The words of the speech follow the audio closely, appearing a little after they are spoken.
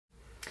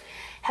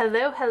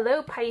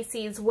Hello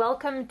Pisces.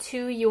 Welcome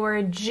to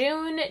your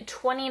June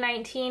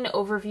 2019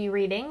 overview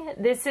reading.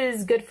 This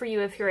is good for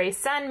you if you're a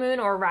sun, moon,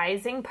 or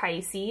rising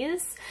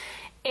Pisces.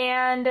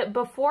 And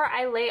before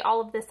I lay all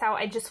of this out,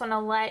 I just want to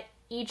let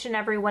each and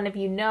every one of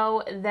you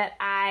know that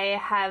I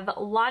have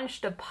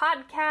launched a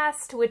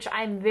podcast, which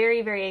I'm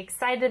very, very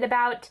excited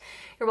about.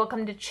 You're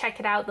welcome to check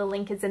it out. The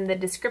link is in the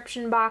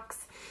description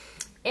box.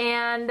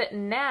 And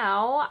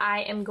now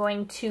I am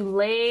going to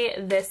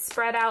lay this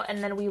spread out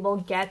and then we will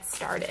get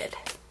started.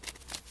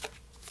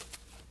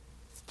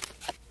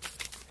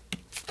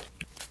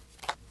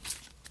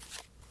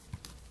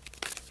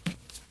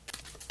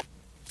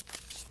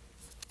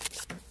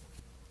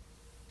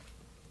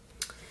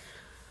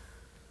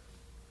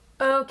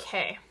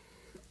 Okay,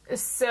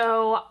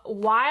 so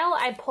while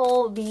I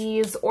pull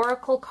these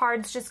oracle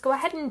cards, just go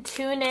ahead and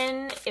tune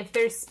in if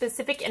there's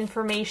specific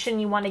information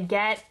you want to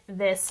get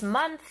this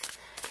month.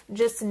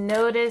 Just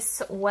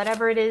notice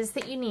whatever it is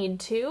that you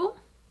need to.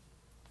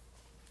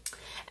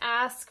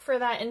 Ask for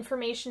that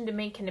information to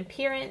make an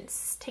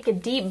appearance. Take a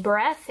deep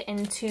breath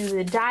into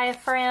the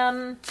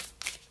diaphragm.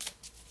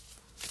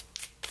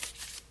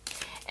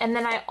 And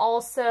then I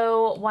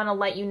also want to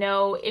let you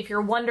know, if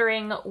you're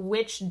wondering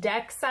which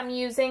decks I'm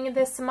using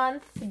this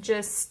month,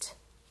 just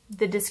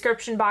the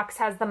description box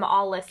has them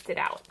all listed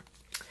out.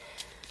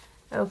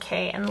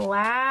 Okay, and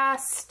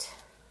last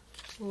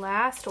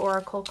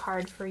oracle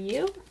card for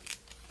you.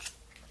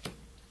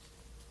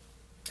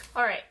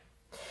 All right,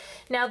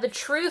 now the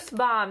truth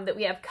bomb that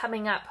we have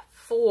coming up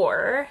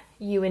for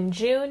you in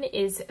June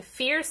is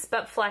fierce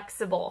but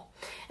flexible.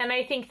 And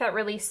I think that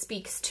really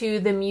speaks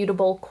to the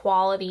mutable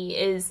quality.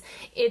 Is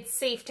it's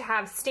safe to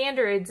have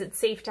standards, it's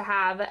safe to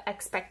have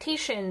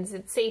expectations,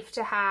 it's safe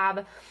to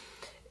have,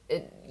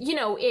 you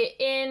know,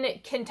 in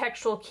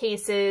contextual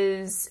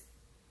cases,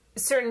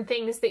 certain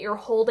things that you're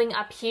holding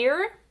up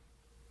here.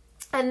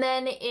 And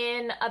then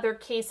in other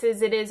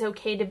cases, it is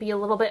okay to be a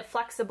little bit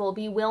flexible,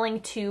 be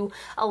willing to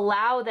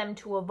allow them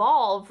to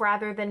evolve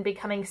rather than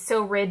becoming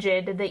so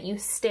rigid that you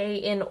stay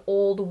in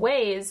old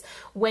ways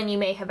when you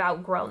may have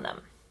outgrown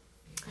them.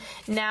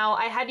 Now,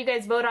 I had you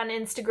guys vote on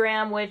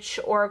Instagram which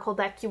oracle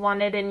deck you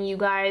wanted, and you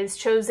guys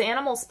chose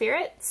Animal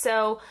Spirit.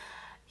 So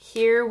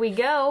here we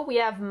go. We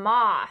have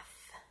Moth.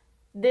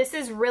 This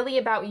is really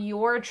about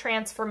your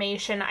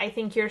transformation. I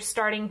think you're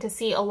starting to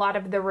see a lot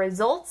of the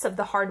results of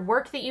the hard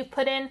work that you've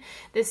put in.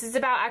 This is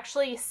about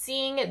actually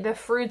seeing the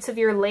fruits of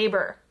your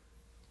labor.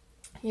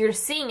 You're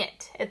seeing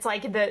it. It's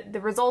like the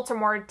results are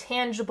more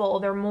tangible.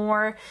 They're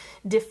more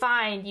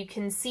defined. You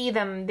can see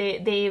them.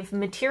 They've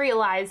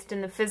materialized in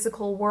the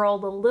physical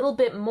world a little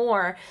bit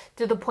more,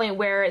 to the point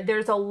where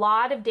there's a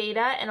lot of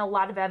data and a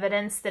lot of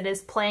evidence that is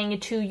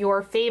playing to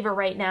your favor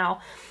right now.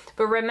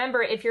 But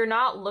remember, if you're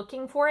not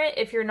looking for it,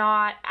 if you're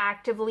not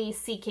actively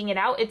seeking it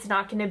out, it's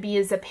not going to be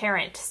as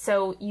apparent.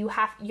 So you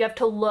have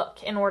to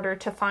look in order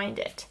to find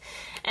it.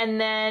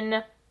 And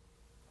then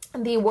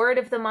the word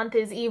of the month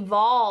is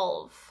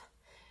evolve.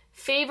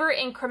 Favor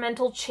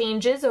incremental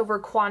changes over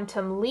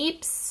quantum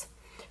leaps.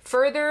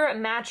 Further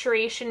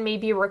maturation may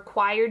be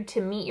required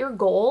to meet your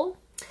goal.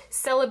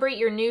 Celebrate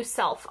your new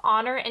self.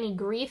 Honor any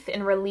grief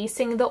in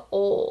releasing the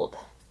old.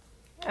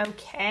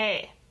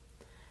 Okay,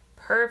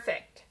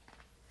 perfect.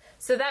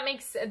 So that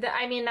makes,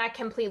 I mean, that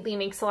completely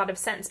makes a lot of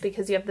sense,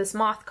 because you have this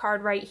Moth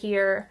card right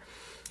here,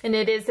 and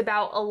it is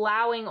about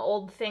allowing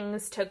old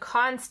things to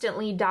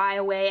constantly die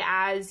away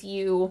as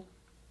you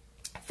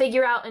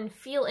figure out and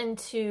feel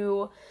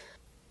into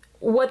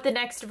what the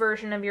next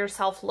version of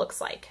yourself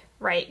looks like,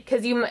 right?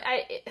 Because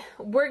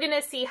we're going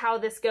to see how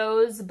this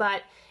goes,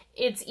 but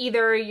it's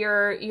either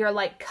you're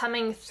like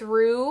coming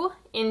through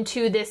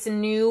into this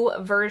new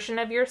version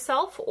of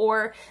yourself,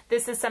 or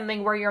this is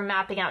something where you're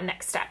mapping out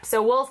next steps.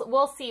 So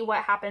we'll see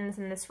what happens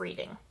in this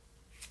reading.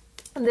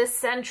 The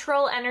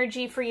central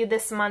energy for you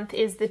this month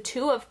is the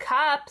Two of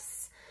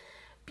Cups.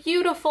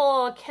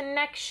 Beautiful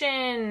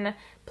connection,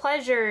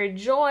 pleasure,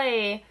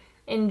 joy,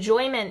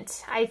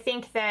 enjoyment. I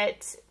think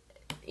that,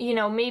 you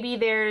know, maybe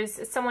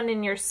there's someone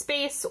in your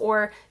space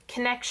or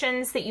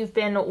connections that you've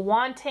been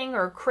wanting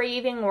or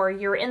craving, or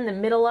you're in the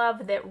middle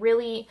of, that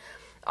really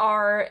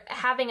are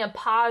having a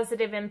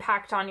positive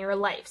impact on your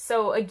life.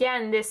 So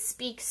again, this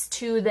speaks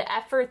to the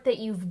effort that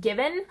you've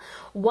given.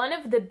 One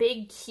of the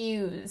big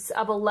cues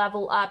of a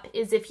level up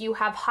is if you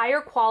have higher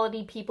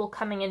quality people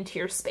coming into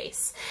your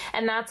space.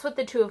 And that's what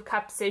the Two of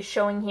Cups is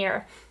showing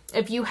here.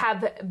 If you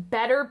have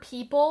better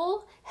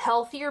people,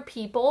 healthier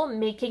people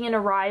making an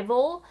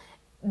arrival,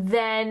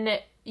 then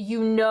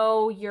you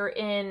know you're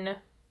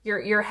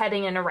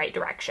heading in the right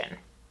direction.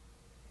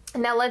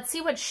 Now let's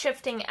see what's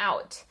shifting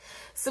out.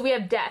 So we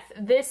have death.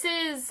 This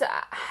is,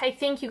 I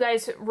think you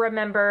guys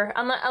remember,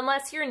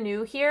 unless you're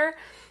new here,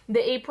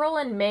 the April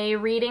and May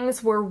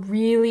readings were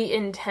really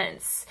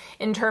intense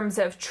in terms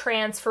of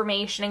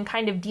transformation and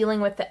kind of dealing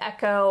with the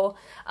echo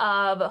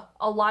of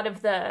a lot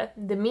of the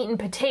meat and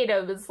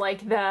potatoes,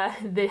 like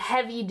the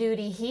heavy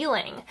duty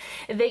healing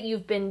that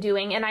you've been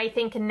doing. And I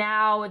think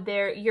now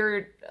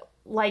you're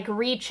like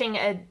reaching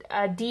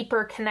a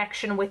deeper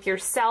connection with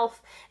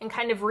yourself and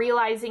kind of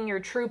realizing your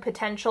true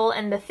potential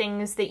and the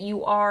things that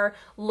you are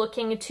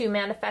looking to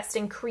manifest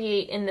and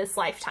create in this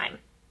lifetime.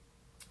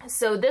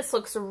 So this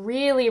looks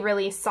really,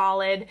 really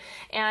solid,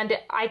 and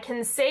I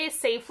can say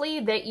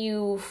safely that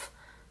you've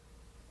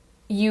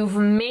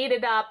made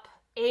it up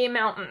a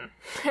mountain,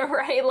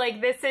 right?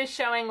 Like this is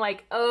showing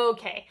like,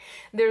 okay,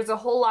 there's a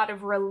whole lot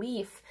of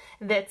relief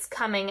that's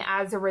coming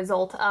as a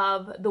result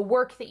of the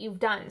work that you've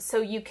done.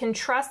 So you can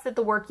trust that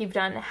the work you've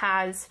done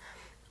has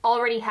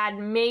already had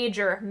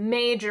major,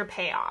 major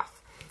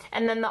payoff.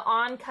 And then the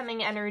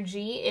oncoming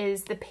energy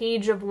is the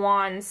Page of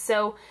Wands.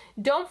 So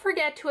don't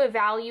forget to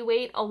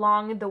evaluate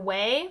along the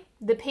way.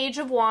 The Page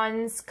of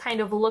Wands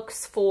kind of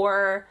looks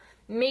for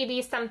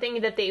maybe something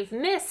that they've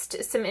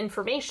missed, some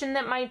information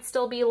that might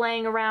still be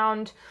laying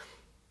around.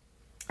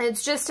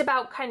 It's just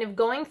about kind of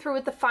going through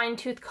with the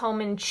fine-tooth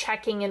comb and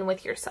checking in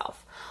with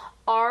yourself.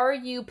 Are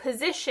you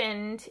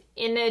positioned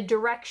in a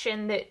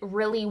direction that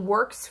really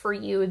works for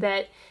you,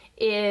 that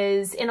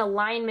is in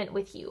alignment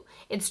with you?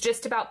 It's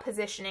just about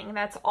positioning.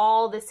 That's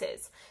all this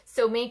is.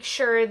 So make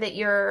sure that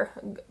you're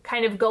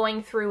kind of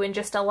going through and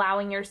just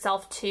allowing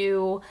yourself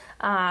to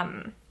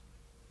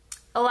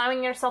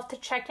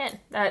check in.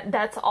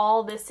 That's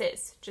all this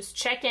is. Just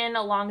check in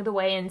along the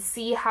way and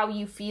see how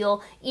you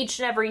feel each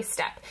and every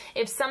step.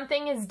 If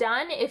something is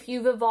done, if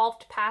you've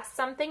evolved past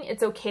something,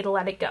 it's okay to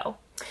let it go.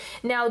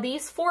 Now,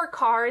 these 4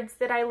 cards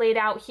that I laid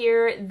out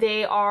here,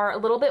 they are a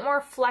little bit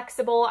more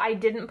flexible. I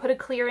didn't put a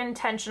clear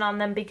intention on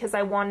them because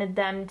I wanted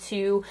them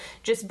to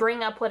just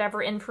bring up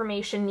whatever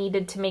information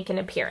needed to make an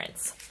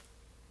appearance.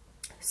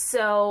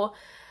 So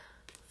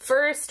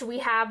first we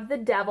have the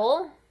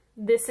Devil.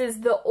 This is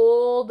the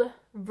old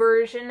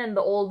version and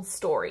the old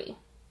story.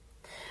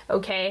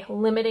 Okay,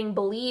 limiting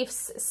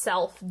beliefs,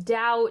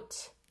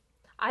 self-doubt.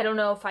 I don't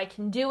know if I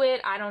can do it.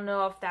 I don't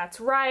know if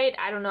that's right.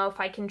 I don't know if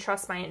I can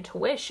trust my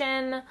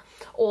intuition.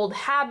 Old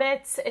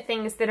habits,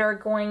 things that are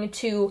going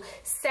to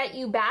set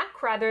you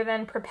back rather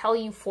than propel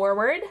you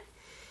forward.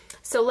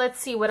 So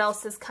let's see what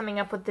else is coming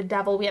up with the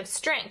Devil. We have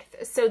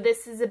Strength. So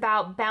this is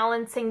about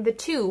balancing the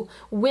two,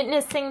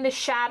 witnessing the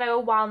shadow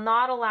while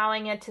not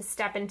allowing it to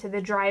step into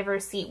the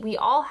driver's seat. We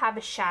all have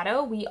a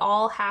shadow. We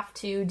all have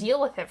to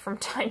deal with it from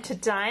time to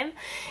time.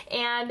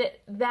 And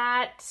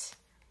that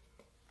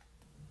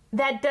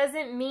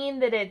doesn't mean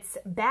that it's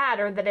bad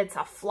or that it's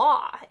a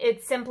flaw.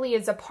 It simply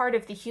is a part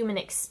of the human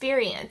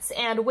experience.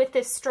 And with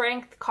this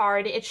Strength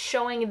card, it's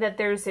showing that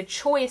there's a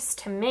choice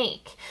to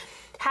make.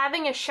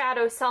 Having a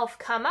shadow self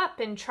come up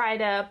and try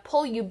to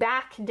pull you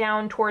back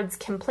down towards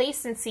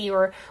complacency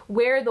or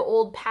where the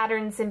old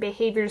patterns and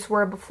behaviors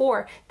were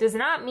before does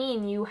not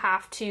mean you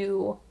have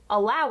to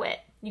allow it.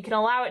 You can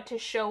allow it to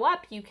show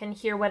up. You can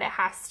hear what it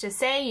has to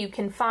say. You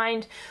can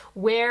find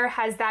where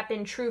has that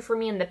been true for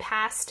me in the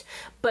past.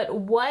 But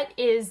what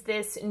is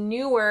this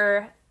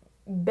newer,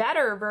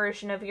 better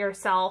version of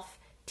yourself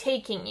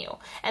taking you?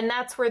 And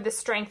that's where the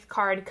Strength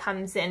card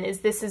comes in, is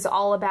this is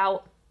all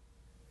about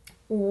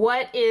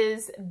what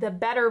is the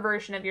better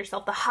version of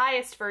yourself, the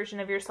highest version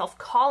of yourself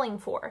calling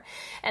for?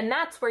 And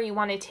that's where you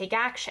want to take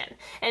action.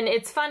 And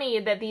it's funny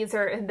that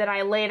that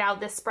I laid out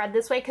this spread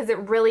this way because it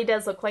really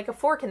does look like a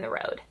fork in the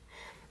road.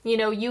 You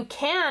know, you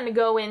can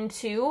go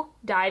into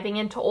diving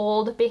into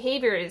old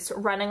behaviors,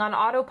 running on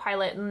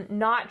autopilot, and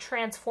not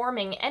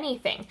transforming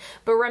anything.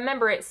 But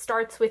remember, it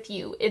starts with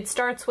you. It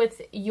starts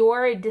with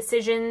your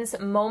decisions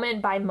moment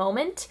by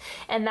moment,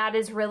 and that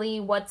is really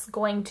what's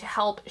going to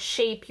help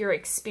shape your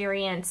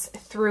experience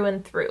through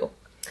and through.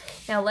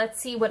 Now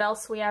let's see what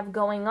else we have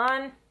going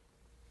on.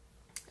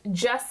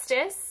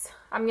 Justice.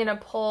 I'm going to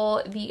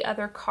pull the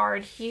other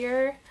card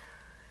here,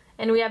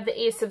 and we have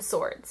the Ace of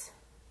Swords.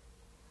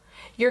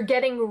 You're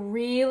getting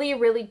really,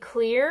 really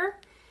clear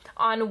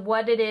on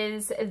what it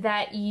is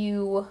that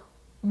you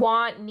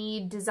want,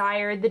 need,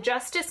 desire. The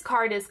Justice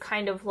card is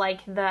kind of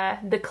like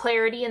the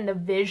clarity and the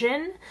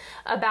vision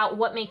about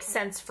what makes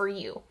sense for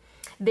you.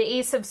 The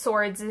Ace of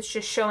Swords is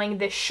just showing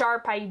the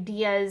sharp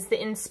ideas,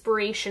 the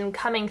inspiration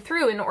coming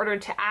through in order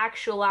to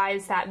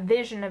actualize that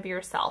vision of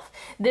yourself.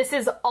 This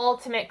is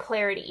ultimate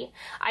clarity.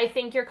 I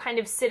think you're kind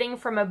of sitting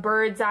from a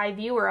bird's eye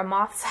view or a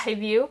moth's eye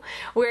view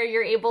where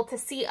you're able to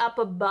see up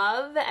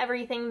above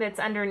everything that's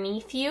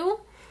underneath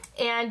you.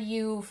 And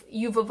you've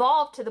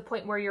evolved to the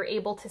point where you're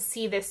able to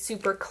see this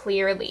super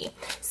clearly.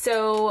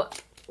 So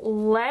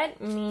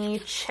let me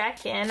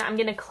check in. I'm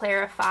going to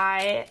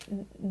clarify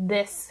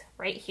this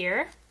right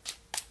here.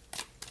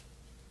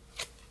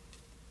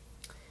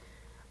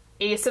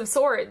 Ace of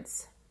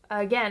Swords.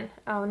 Again,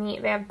 oh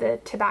neat, they have the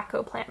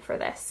tobacco plant for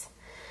this.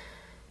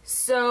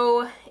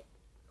 So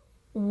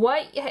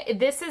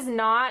this is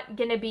not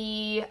going to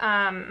be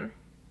a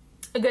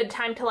good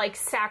time to like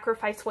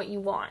sacrifice what you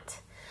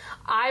want.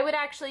 I would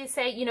actually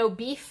say, you know,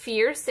 be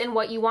fierce in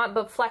what you want,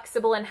 but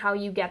flexible in how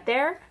you get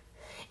there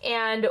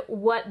and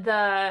what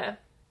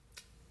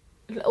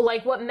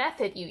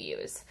method you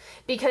use,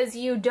 because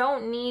you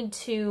don't need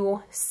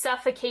to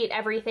suffocate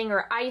everything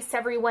or ice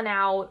everyone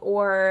out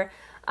or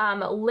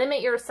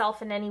limit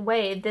yourself in any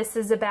way. This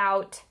is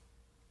about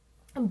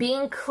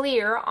being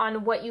clear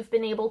on what you've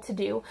been able to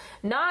do,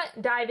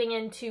 not diving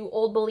into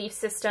old belief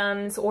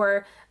systems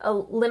or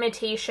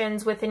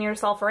limitations within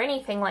yourself or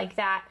anything like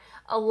that,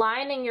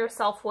 aligning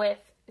yourself with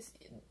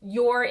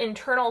your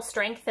internal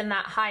strength and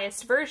that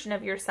highest version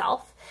of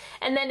yourself,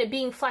 and then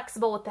being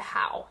flexible with the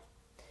how,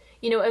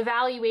 you know,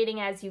 evaluating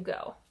as you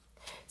go.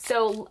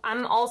 So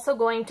I'm also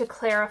going to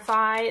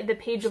clarify the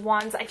Page of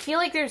Wands. I feel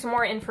like there's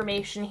more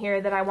information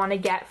here that I want to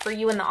get for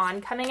you in the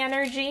oncoming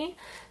energy.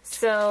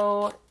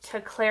 So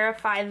to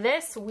clarify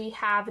this, we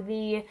have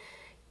the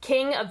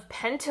King of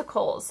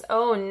Pentacles.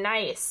 Oh,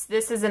 nice.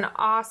 This is an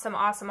awesome,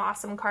 awesome,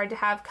 awesome card to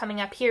have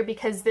coming up here,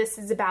 because this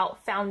is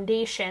about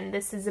foundation.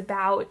 This is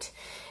about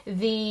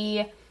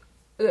the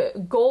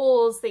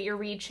goals that you're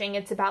reaching.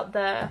 It's about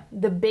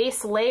the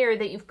base layer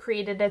that you've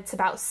created. It's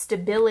about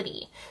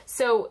stability.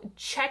 So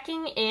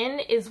checking in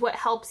is what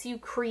helps you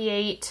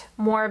create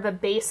more of a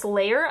base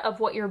layer of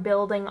what you're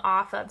building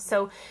off of.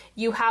 So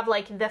you have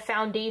like the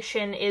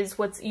foundation is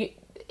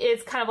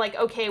it's kind of like,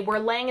 okay, we're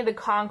laying the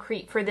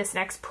concrete for this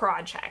next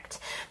project.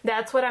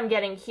 That's what I'm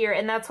getting here.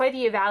 And that's why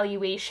the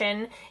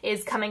evaluation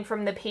is coming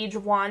from the Page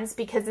of Wands,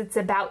 because it's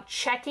about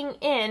checking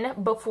in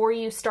before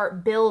you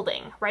start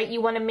building, right?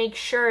 You want to make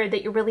sure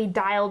that you're really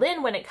dialed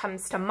in when it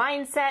comes to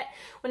mindset,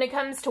 when it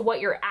comes to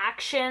what your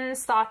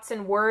actions, thoughts,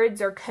 and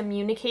words are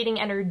communicating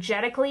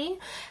energetically,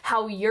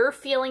 how you're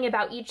feeling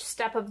about each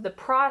step of the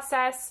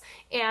process,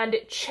 and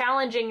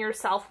challenging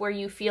yourself where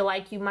you feel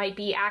like you might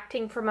be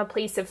acting from a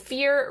place of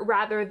fear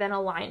rather than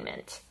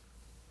alignment.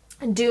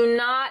 Do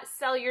not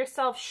sell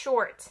yourself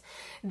short.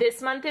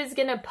 This month is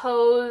going to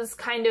pose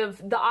kind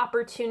of the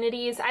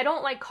opportunities. I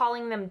don't like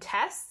calling them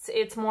tests.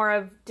 It's more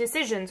of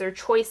decisions or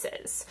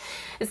choices.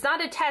 It's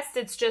not a test.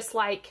 It's just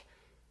like,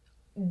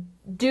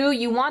 do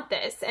you want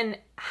this? And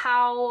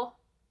how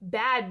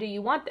bad do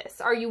you want this?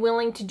 Are you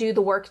willing to do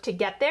the work to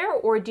get there,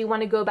 or do you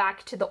want to go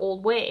back to the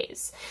old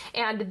ways?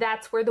 And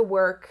that's where the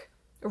work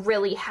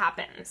really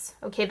happens.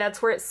 Okay,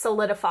 that's where it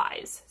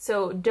solidifies.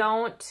 So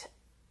don't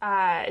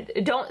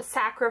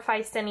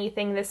sacrifice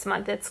anything this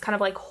month. It's kind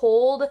of like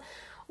hold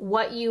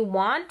what you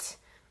want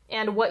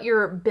and what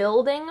you're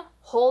building,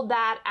 hold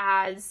that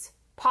as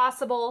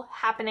possible,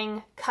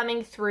 happening,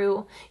 coming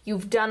through.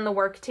 You've done the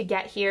work to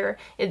get here.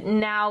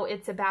 Now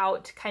it's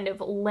about kind of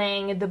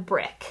laying the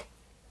brick.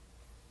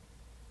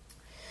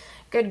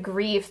 Good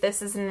grief,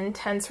 this is an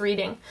intense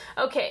reading.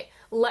 Okay,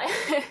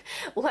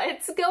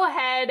 let's go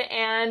ahead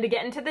and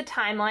get into the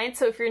timeline.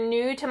 So if you're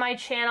new to my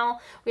channel,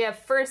 we have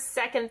first,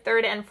 second,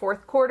 third, and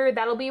fourth quarter.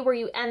 That'll be where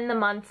you end the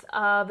month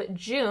of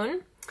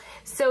June.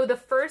 So the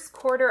first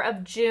quarter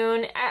of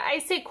June, I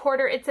say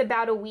quarter, it's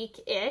about a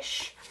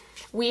week-ish.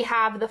 We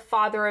have the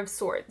Father of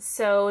Swords.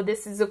 So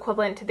this is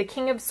equivalent to the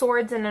King of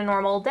Swords in a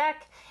normal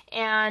deck.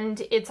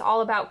 And it's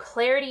all about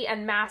clarity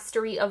and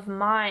mastery of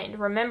mind.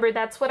 Remember,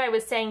 that's what I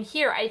was saying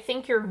here. I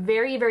think you're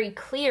very, very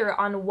clear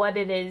on what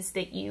it is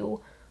that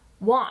you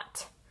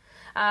want,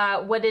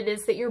 what it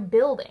is that you're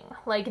building.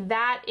 Like,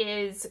 that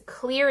is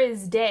clear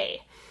as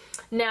day.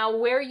 Now,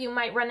 where you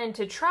might run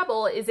into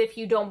trouble is if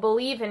you don't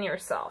believe in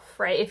yourself,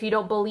 right? If you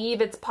don't believe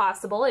it's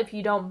possible, if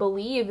you don't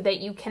believe that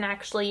you can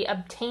actually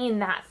obtain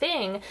that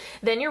thing,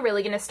 then you're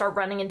really going to start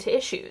running into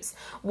issues.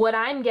 What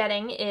I'm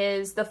getting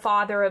is the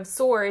Father of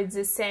Swords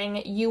is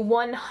saying you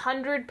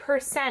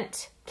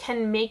 100%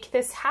 can make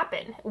this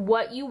happen.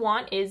 What you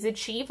want is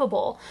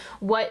achievable.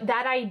 What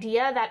that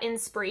idea, that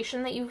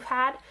inspiration that you've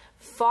had,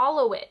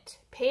 follow it.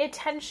 Pay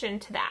attention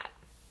to that.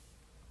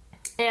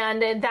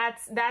 And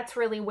that's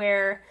really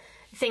where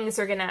things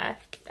are gonna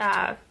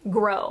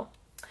grow.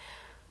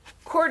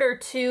 Quarter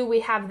two, we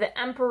have the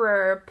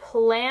Emperor.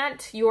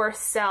 Plant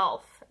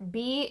yourself.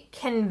 Be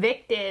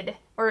convicted,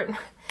 or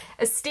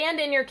stand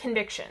in your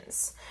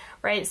convictions,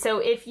 right? So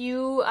if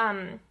you,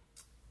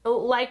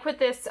 like with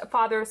this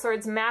Father of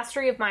Swords,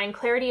 mastery of mind,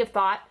 clarity of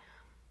thought,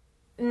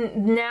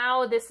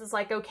 now this is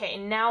like, okay,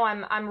 now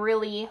I'm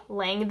really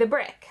laying the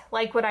brick.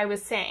 Like what I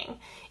was saying,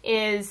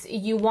 is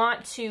you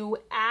want to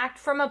act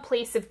from a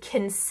place of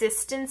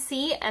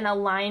consistency and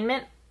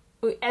alignment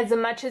as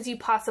much as you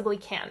possibly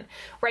can,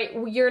 right?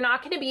 You're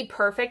not going to be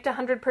perfect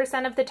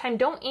 100% of the time.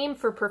 Don't aim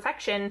for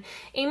perfection.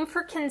 Aim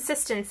for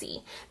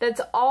consistency.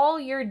 That's all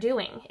you're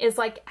doing, is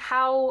like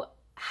how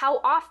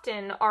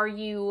often are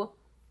you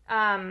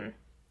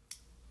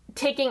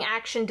taking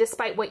action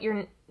despite what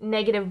your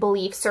negative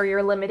beliefs or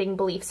your limiting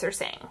beliefs are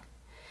saying?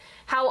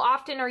 How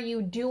often are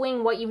you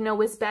doing what you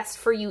know is best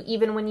for you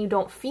even when you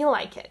don't feel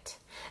like it?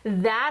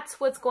 That's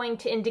what's going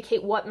to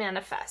indicate what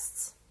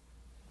manifests.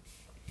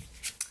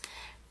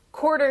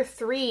 Quarter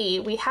three,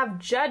 we have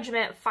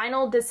Judgment,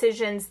 final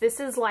decisions.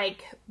 This is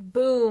like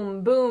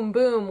boom, boom,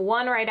 boom,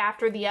 one right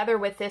after the other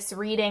with this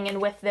reading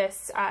and with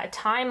this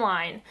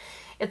timeline.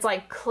 It's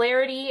like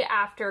clarity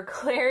after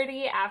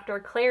clarity after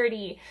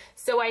clarity.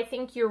 So I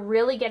think you're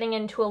really getting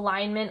into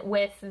alignment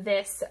with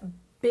this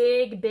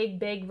big, big,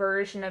 big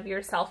version of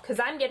yourself, because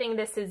I'm getting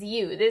this as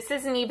you. This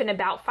isn't even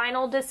about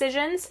final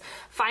decisions.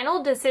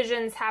 Final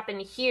decisions happen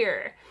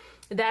here.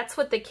 That's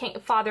what the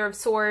Father of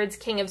Swords,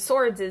 King of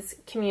Swords is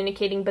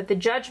communicating. But the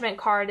Judgment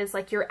card is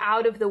like you're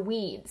out of the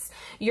weeds.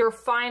 You're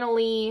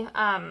finally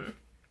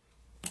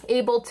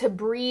able to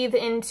breathe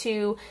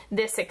into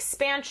this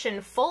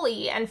expansion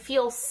fully and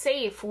feel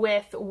safe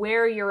with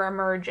where you're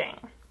emerging.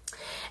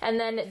 And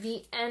then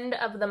the end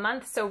of the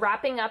month, so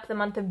wrapping up the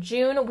month of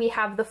June, we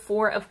have the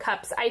Four of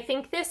Cups. I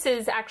think this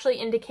is actually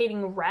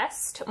indicating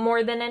rest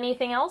more than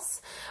anything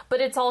else,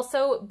 but it's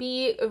also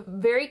be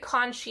very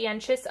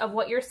conscientious of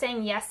what you're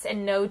saying yes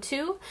and no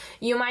to.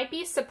 You might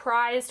be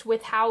surprised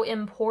with how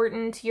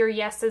important your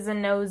yeses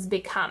and nos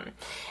become.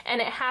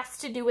 And it has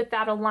to do with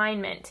that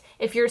alignment.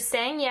 If you're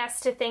saying yes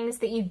to things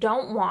that you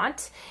don't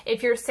want,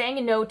 if you're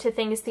saying no to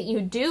things that you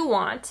do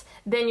want,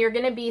 then you're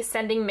going to be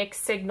sending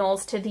mixed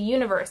signals to the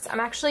universe. I'm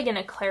actually going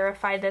to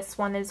clarify this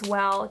one as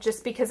well,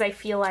 just because I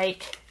feel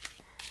like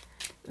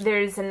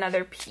there's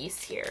another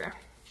piece here.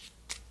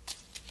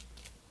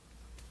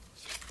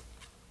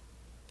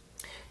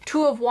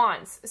 Two of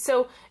Wands.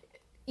 So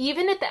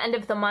even at the end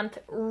of the month,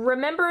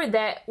 remember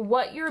that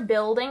what you're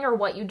building or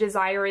what you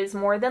desire is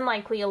more than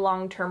likely a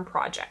long-term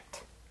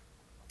project.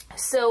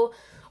 So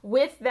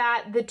with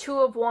that, the Two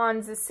of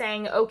Wands is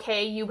saying,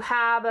 okay, you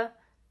have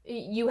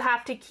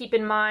to keep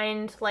in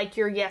mind like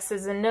your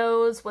yeses and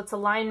nos, what's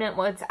alignment,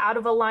 what's out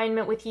of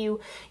alignment with you.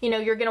 You know,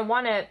 you're going to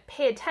want to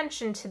pay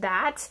attention to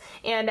that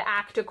and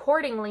act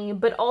accordingly,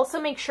 but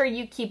also make sure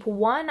you keep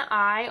one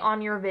eye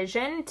on your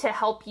vision to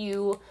help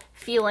you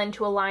feel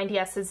into aligned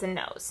yeses and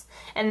nos.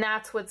 And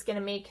that's what's going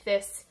to make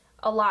this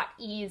a lot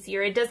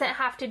easier. It doesn't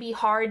have to be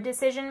hard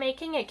decision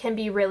making. It can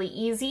be really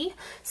easy,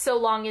 so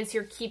long as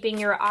you're keeping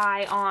your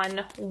eye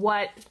on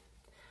what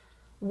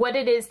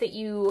it is that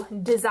you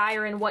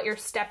desire and what you're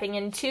stepping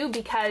into,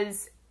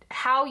 because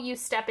how you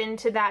step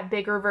into that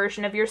bigger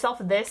version of yourself,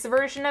 this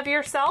version of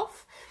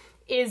yourself,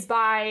 is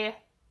by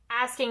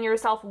asking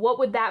yourself, what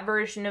would that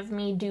version of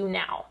me do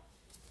now?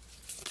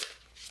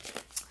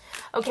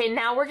 Okay,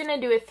 now we're going to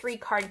do a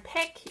 3-card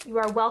pick. You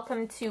are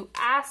welcome to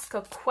ask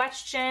a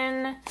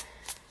question.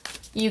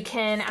 You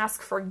can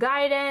ask for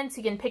guidance.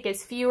 You can pick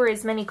as few or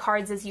as many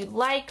cards as you'd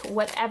like,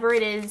 whatever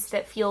it is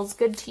that feels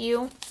good to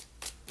you.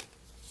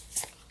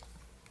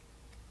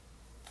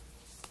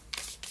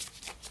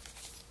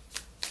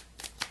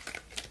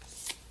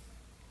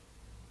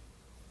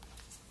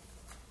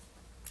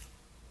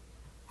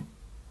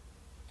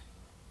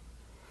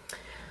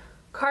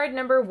 Card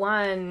number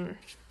 1,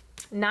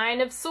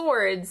 9 of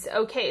Swords.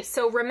 Okay,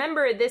 so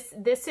remember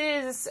this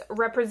is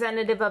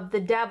representative of the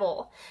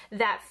devil,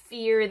 that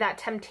fear, that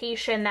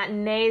temptation, that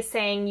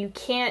naysaying, you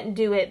can't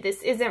do it,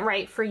 this isn't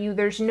right for you,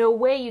 there's no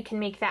way you can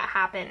make that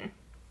happen.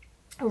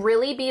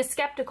 Really be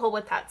skeptical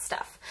with that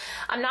stuff.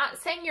 I'm not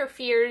saying your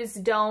fears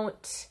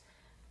don't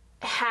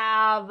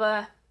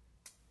have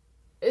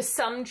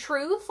some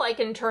truth,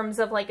 like in terms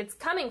of like it's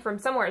coming from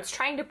somewhere, it's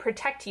trying to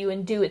protect you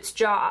and do its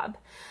job.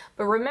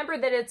 But remember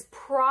that it's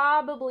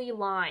probably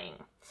lying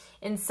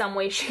in some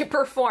way, shape,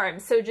 or form.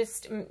 So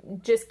just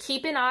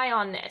keep an eye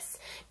on this,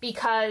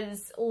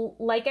 because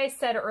like I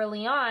said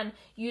early on,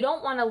 you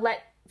don't want to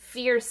let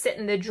fear sit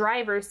in the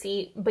driver's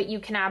seat, but you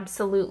can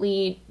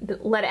absolutely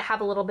let it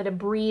have a little bit of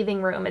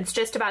breathing room. It's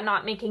just about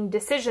not making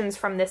decisions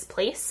from this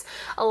place,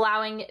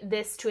 allowing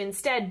this to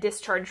instead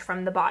discharge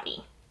from the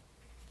body.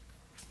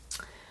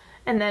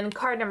 And then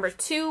card number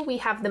 2, we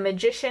have the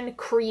Magician.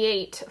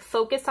 Create.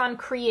 Focus on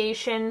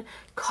creation.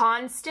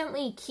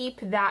 Constantly keep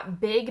that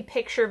big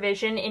picture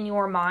vision in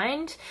your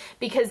mind,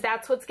 because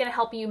that's what's going to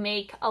help you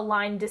make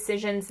aligned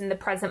decisions in the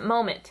present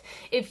moment.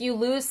 If you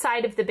lose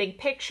sight of the big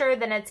picture,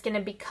 then it's going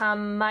to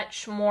become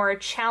much more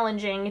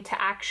challenging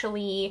to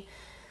actually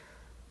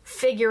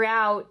figure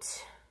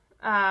out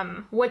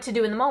what to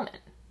do in the moment.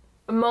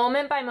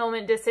 Moment by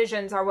moment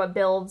decisions are what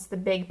builds the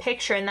big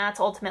picture, and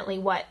that's ultimately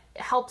what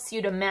helps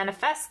you to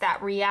manifest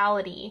that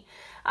reality.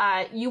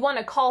 You want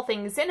to call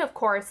things in, of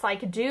course,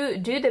 like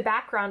do the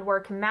background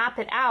work, map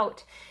it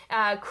out,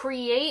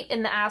 create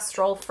in the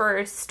astral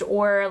first,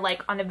 or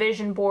like on a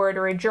vision board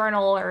or a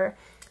journal or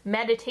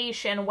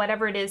meditation,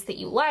 whatever it is that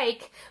you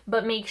like,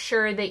 but make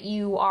sure that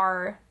you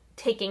are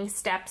taking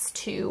steps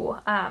to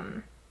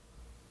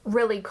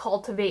really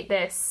cultivate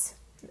this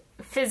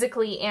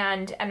physically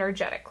and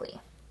energetically.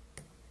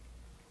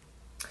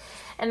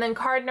 And then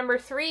card number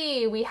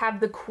 3, we have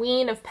the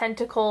Queen of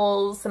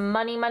Pentacles.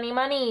 Money, money,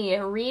 money.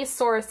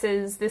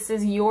 Resources. This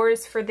is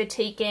yours for the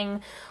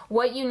taking.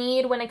 What you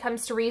need when it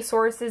comes to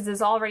resources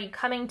is already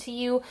coming to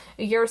you.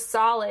 You're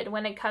solid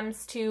when it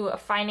comes to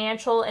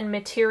financial and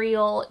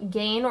material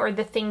gain, or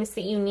the things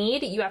that you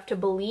need. You have to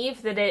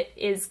believe that it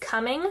is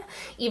coming,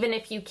 even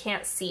if you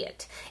can't see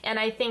it. And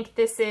I think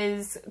this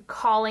is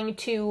calling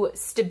to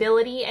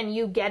stability and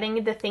you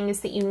getting the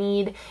things that you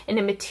need in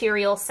a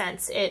material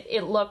sense.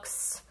 It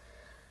looks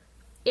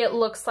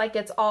like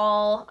it's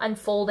all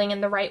unfolding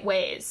in the right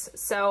ways.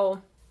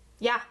 So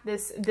yeah,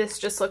 this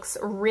just looks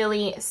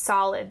really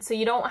solid. So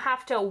you don't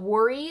have to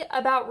worry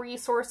about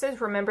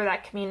resources. Remember,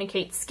 that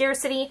communicates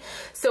scarcity.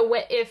 So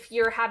if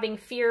you're having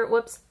fear,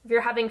 if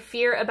you're having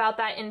fear about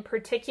that in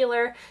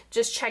particular,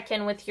 just check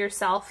in with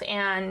yourself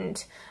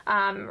and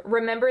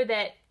remember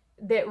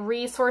that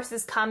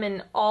resources come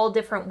in all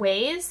different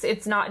ways.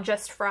 It's not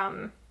just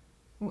from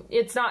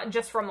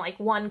like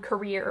one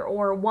career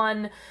or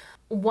one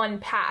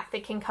path.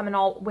 It can come in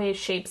all ways,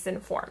 shapes,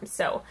 and forms.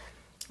 So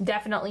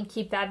definitely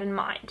keep that in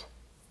mind.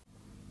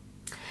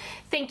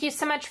 Thank you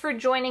so much for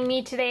joining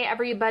me today,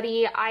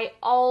 everybody. I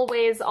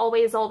always,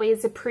 always,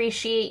 always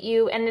appreciate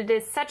you, and it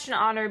is such an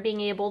honor being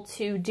able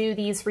to do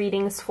these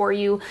readings for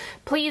you.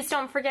 Please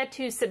don't forget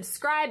to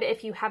subscribe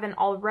if you haven't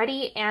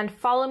already, and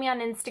follow me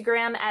on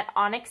Instagram at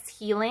Onyx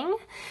Healing.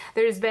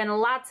 There's been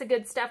lots of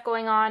good stuff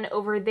going on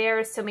over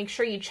there, so make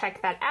sure you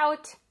check that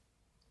out.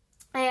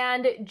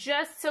 And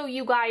just so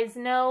you guys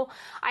know,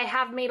 I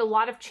have made a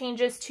lot of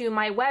changes to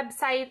my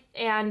website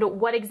and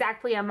what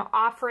exactly I'm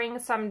offering.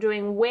 So I'm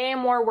doing way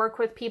more work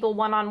with people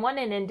one-on-one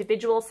in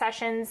individual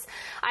sessions.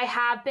 I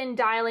have been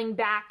dialing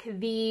back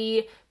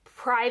the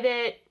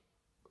private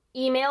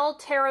email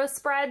tarot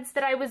spreads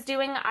that I was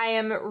doing. I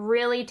am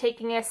really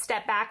taking a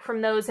step back from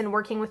those and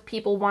working with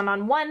people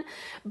one-on-one.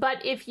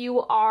 But if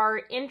you are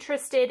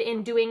interested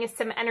in doing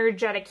some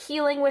energetic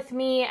healing with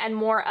me and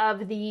more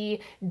of the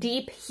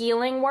deep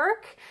healing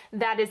work,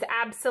 that is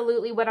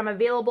absolutely what I'm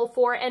available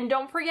for. And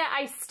don't forget,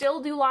 I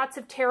still do lots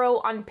of tarot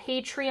on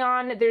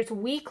Patreon. There's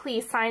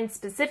weekly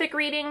sign-specific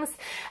readings,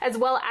 as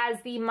well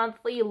as the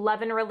monthly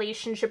love and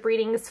relationship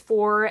readings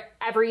for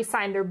every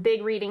sign. They're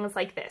big readings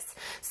like this.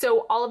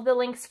 So all of the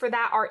links for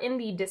that are in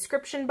the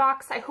description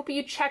box. I hope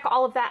you check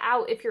all of that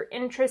out if you're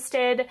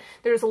interested.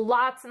 There's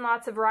lots and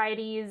lots of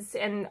varieties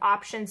and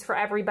options for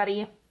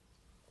everybody.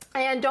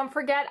 And don't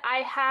forget,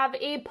 I have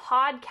a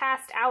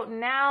podcast out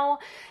now.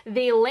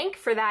 The link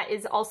for that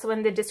is also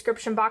in the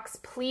description box.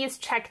 Please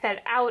check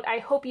that out. I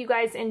hope you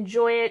guys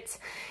enjoy it.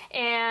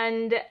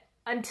 And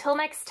until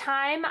next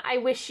time, I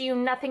wish you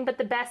nothing but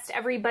the best,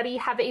 everybody.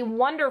 Have a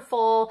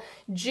wonderful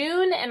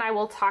June, and I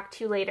will talk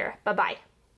to you later. Bye-bye.